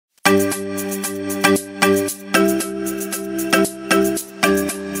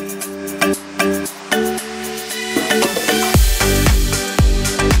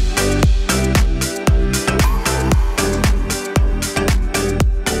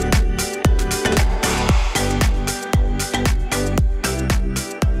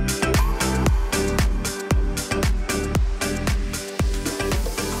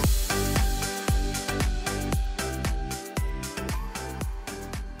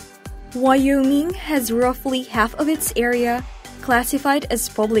Wyoming has roughly half of its area classified as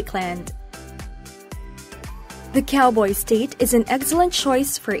public land. The cowboy state is an excellent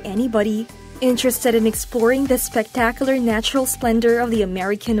choice for anybody interested in exploring the spectacular natural splendor of the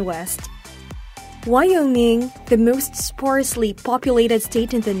American West. Wyoming, the most sparsely populated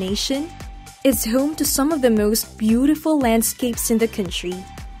state in the nation, is home to some of the most beautiful landscapes in the country.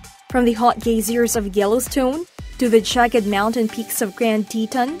 From the hot geysers of Yellowstone to the jagged mountain peaks of Grand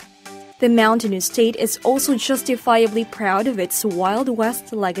Teton, the mountainous state is also justifiably proud of its Wild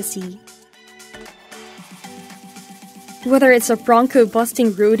West legacy. Whether it's a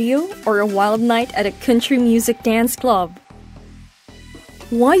bronco-busting rodeo or a wild night at a country music dance club,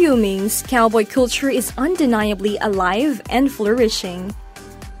 Wyoming's cowboy culture is undeniably alive and flourishing.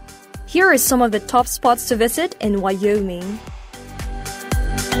 Here are some of the top spots to visit in Wyoming.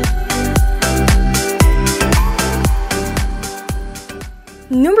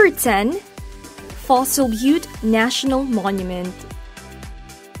 Number 10. Fossile Butte National Monument.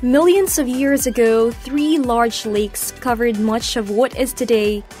 Millions of years ago, 3 large lakes covered much of what is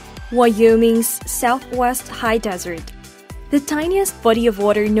today Wyoming's southwest high desert. The tiniest body of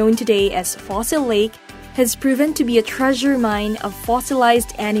water known today as Fossile Lake has proven to be a treasure mine of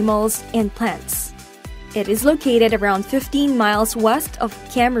fossilized animals and plants. It is located around 15 miles west of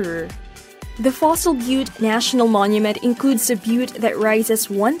Cameroon. The Fossile Butte National Monument includes a butte that rises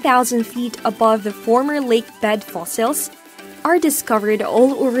 1,000 feet above the former lake bed. Fossils are discovered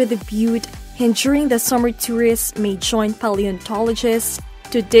all over the butte, and during the summer tourists may join paleontologists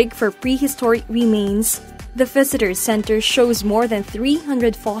to dig for prehistoric remains. The visitor center shows more than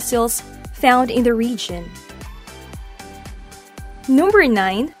 300 fossils found in the region. Number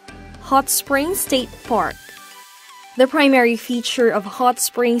 9. Hot Springs State Park. The primary feature of Hot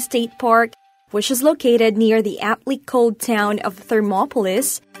Springs State Park, which is located near the aptly called town of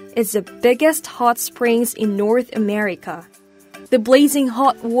Thermopolis, is the biggest hot springs in North America. The blazing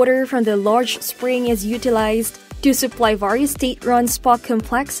hot water from the large spring is utilized to supply various state-run spa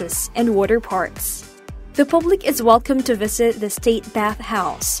complexes and water parks. The public is welcome to visit the State Bath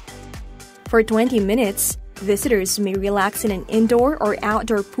House. For 20 minutes, visitors may relax in an indoor or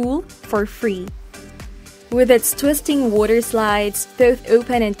outdoor pool for free. With its twisting water slides, both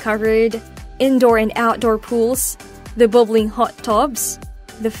open and covered, indoor and outdoor pools, the bubbling hot tubs,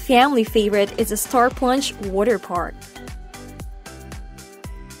 the family favorite is a Star Plunge water park.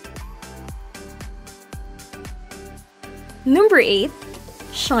 Number 8.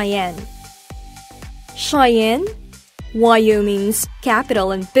 Cheyenne. Cheyenne, Wyoming's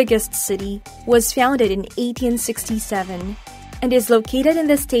capital and biggest city, was founded in 1867 and is located in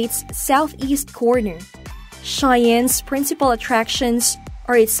the state's southeast corner. Cheyenne's principal attractions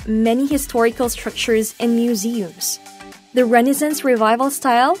are its many historical structures and museums. The Renaissance Revival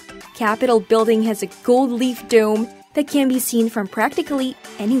style Capitol building has a gold leaf dome that can be seen from practically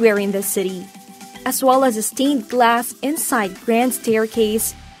anywhere in the city, as well as a stained glass inside grand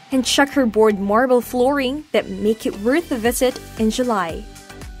staircase and checkerboard marble flooring that make it worth a visit in July.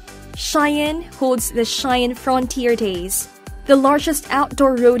 Cheyenne holds the Cheyenne Frontier Days, the largest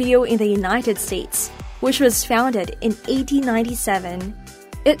outdoor rodeo in the United States, which was founded in 1897.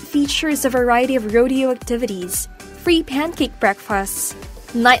 It features a variety of rodeo activities, free pancake breakfasts,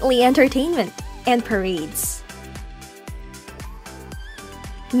 nightly entertainment, and parades.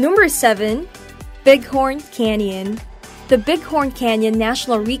 Number 7. Bighorn Canyon. The Bighorn Canyon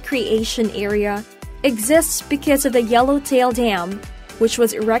National Recreation Area exists because of the Yellowtail Dam, which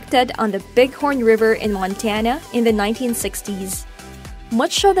was erected on the Bighorn River in Montana in the 1960s.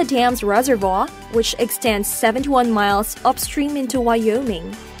 Much of the dam's reservoir, which extends 71 miles upstream into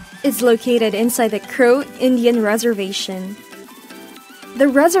Wyoming, is located inside the Crow Indian Reservation. The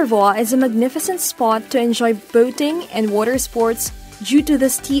reservoir is a magnificent spot to enjoy boating and water sports due to the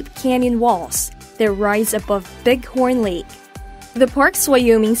steep canyon walls that rise above Bighorn Lake. The park's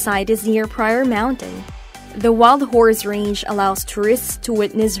Wyoming site is near Pryor Mountain. The Wild Horse Range allows tourists to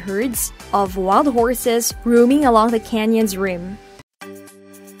witness herds of wild horses roaming along the canyon's rim.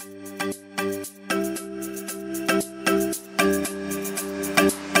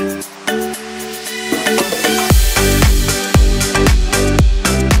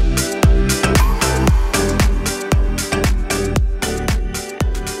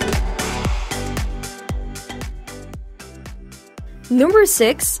 Number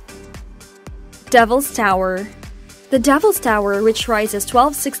 6. Devil's Tower. The Devil's Tower, which rises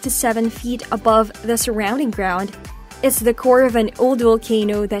 1,267 feet above the surrounding ground, is the core of an old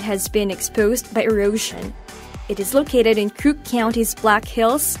volcano that has been exposed by erosion. It is located in Crook County's Black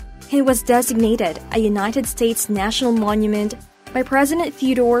Hills and was designated a United States National Monument by President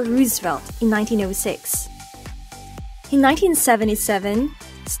Theodore Roosevelt in 1906. In 1977,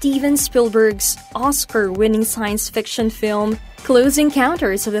 Steven Spielberg's Oscar-winning science fiction film Close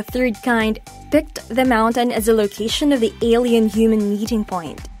Encounters of the Third Kind picked the mountain as the location of the alien-human meeting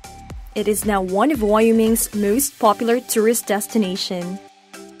point. It is now one of Wyoming's most popular tourist destinations.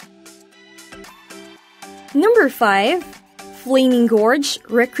 Number 5. Flaming Gorge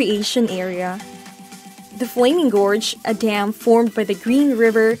Recreation Area. The Flaming Gorge, a dam formed by the Green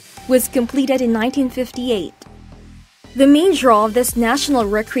River, was completed in 1958. The main draw of this national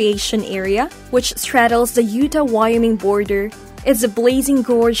recreation area, which straddles the Utah-Wyoming border, is the Blazing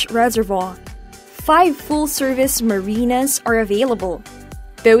Gorge Reservoir. 5 full-service marinas are available.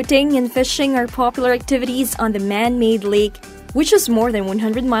 Boating and fishing are popular activities on the man-made lake, which has more than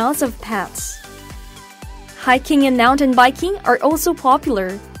 100 miles of paths. Hiking and mountain biking are also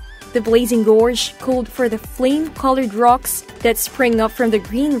popular. The Blazing Gorge, called for the flame-colored rocks that spring up from the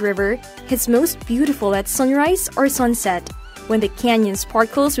Green River, is most beautiful at sunrise or sunset, when the canyon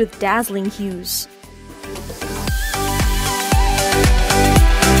sparkles with dazzling hues.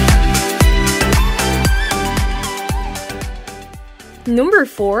 Number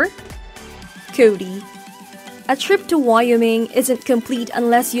 4. Cody. A trip to Wyoming isn't complete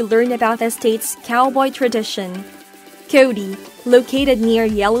unless you learn about the state's cowboy tradition. Cody, located near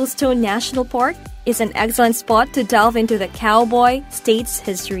Yellowstone National Park, is an excellent spot to delve into the cowboy state's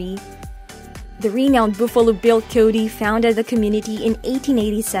history. The renowned Buffalo Bill Cody founded the community in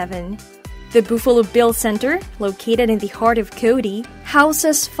 1887. The Buffalo Bill Center, located in the heart of Cody,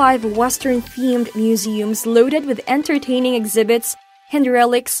 houses 5 Western-themed museums loaded with entertaining exhibits and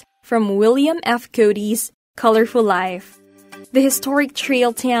relics from William F. Cody's colorful life. The historic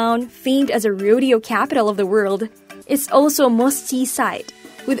trail town, famed as a rodeo capital of the world, is also a must-see site,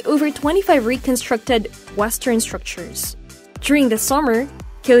 with over 25 reconstructed Western structures. During the summer,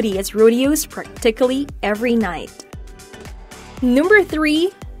 Cody has rodeos practically every night. Number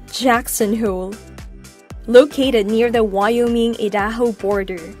 3. Jackson Hole. Located near the Wyoming-Idaho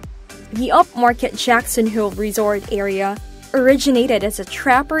border, the upmarket Jackson Hole Resort area originated as a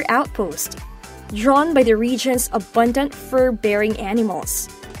trapper outpost, drawn by the region's abundant fur-bearing animals.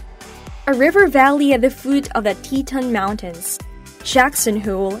 A river valley at the foot of the Teton Mountains, Jackson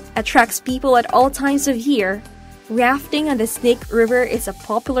Hole attracts people at all times of year. Rafting on the Snake River is a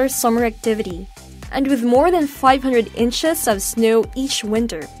popular summer activity, and with more than 500 inches of snow each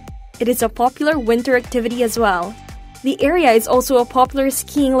winter, it is a popular winter activity as well. The area is also a popular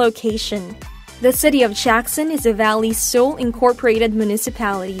skiing location. The city of Jackson is the valley's sole incorporated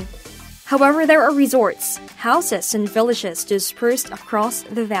municipality. However, there are resorts, houses, and villages dispersed across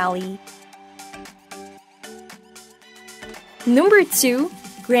the valley. Number 2.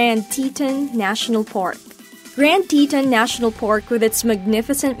 Grand Teton National Park. Grand Teton National Park, with its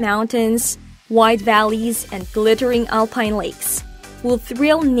magnificent mountains, wide valleys, and glittering alpine lakes, will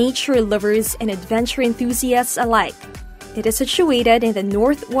thrill nature lovers and adventure enthusiasts alike. It is situated in the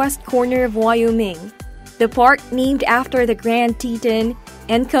northwest corner of Wyoming. The park, named after the Grand Teton,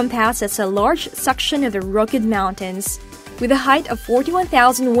 encompasses a large section of the rugged mountains, with a height of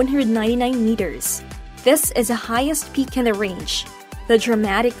 41,199 meters. This is the highest peak in the range. The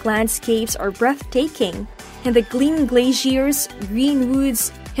dramatic landscapes are breathtaking, and the gleaming glaciers, green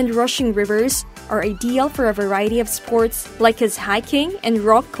woods, and rushing rivers are ideal for a variety of sports like hiking and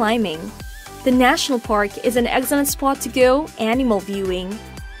rock climbing. The national park is an excellent spot to go animal viewing,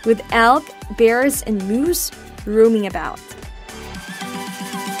 with elk, bears, and moose roaming about.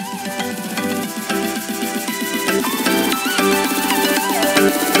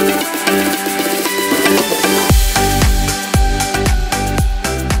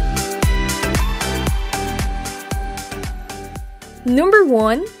 Number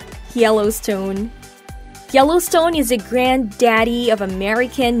 1. Yellowstone. Yellowstone is the granddaddy of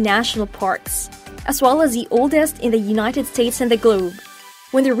American national parks, as well as the oldest in the United States and the globe.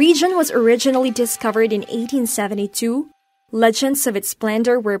 When the region was originally discovered in 1872, legends of its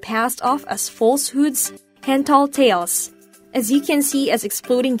splendor were passed off as falsehoods and tall tales. As you can see, as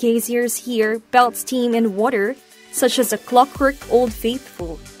exploding geysers here belt steam and water, such as the Clockwork Old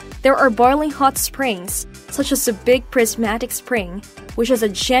Faithful. There are boiling hot springs, such as the Big Prismatic Spring, which is a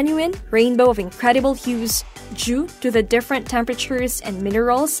genuine rainbow of incredible hues due to the different temperatures and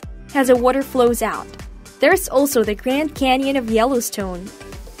minerals as the water flows out. There's also the Grand Canyon of Yellowstone,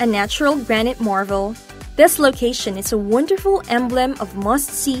 a natural granite marvel. This location is a wonderful emblem of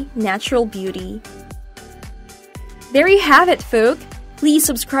must-see natural beauty. There you have it, folk! Please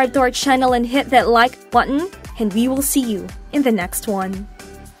subscribe to our channel and hit that like button, and we will see you in the next one.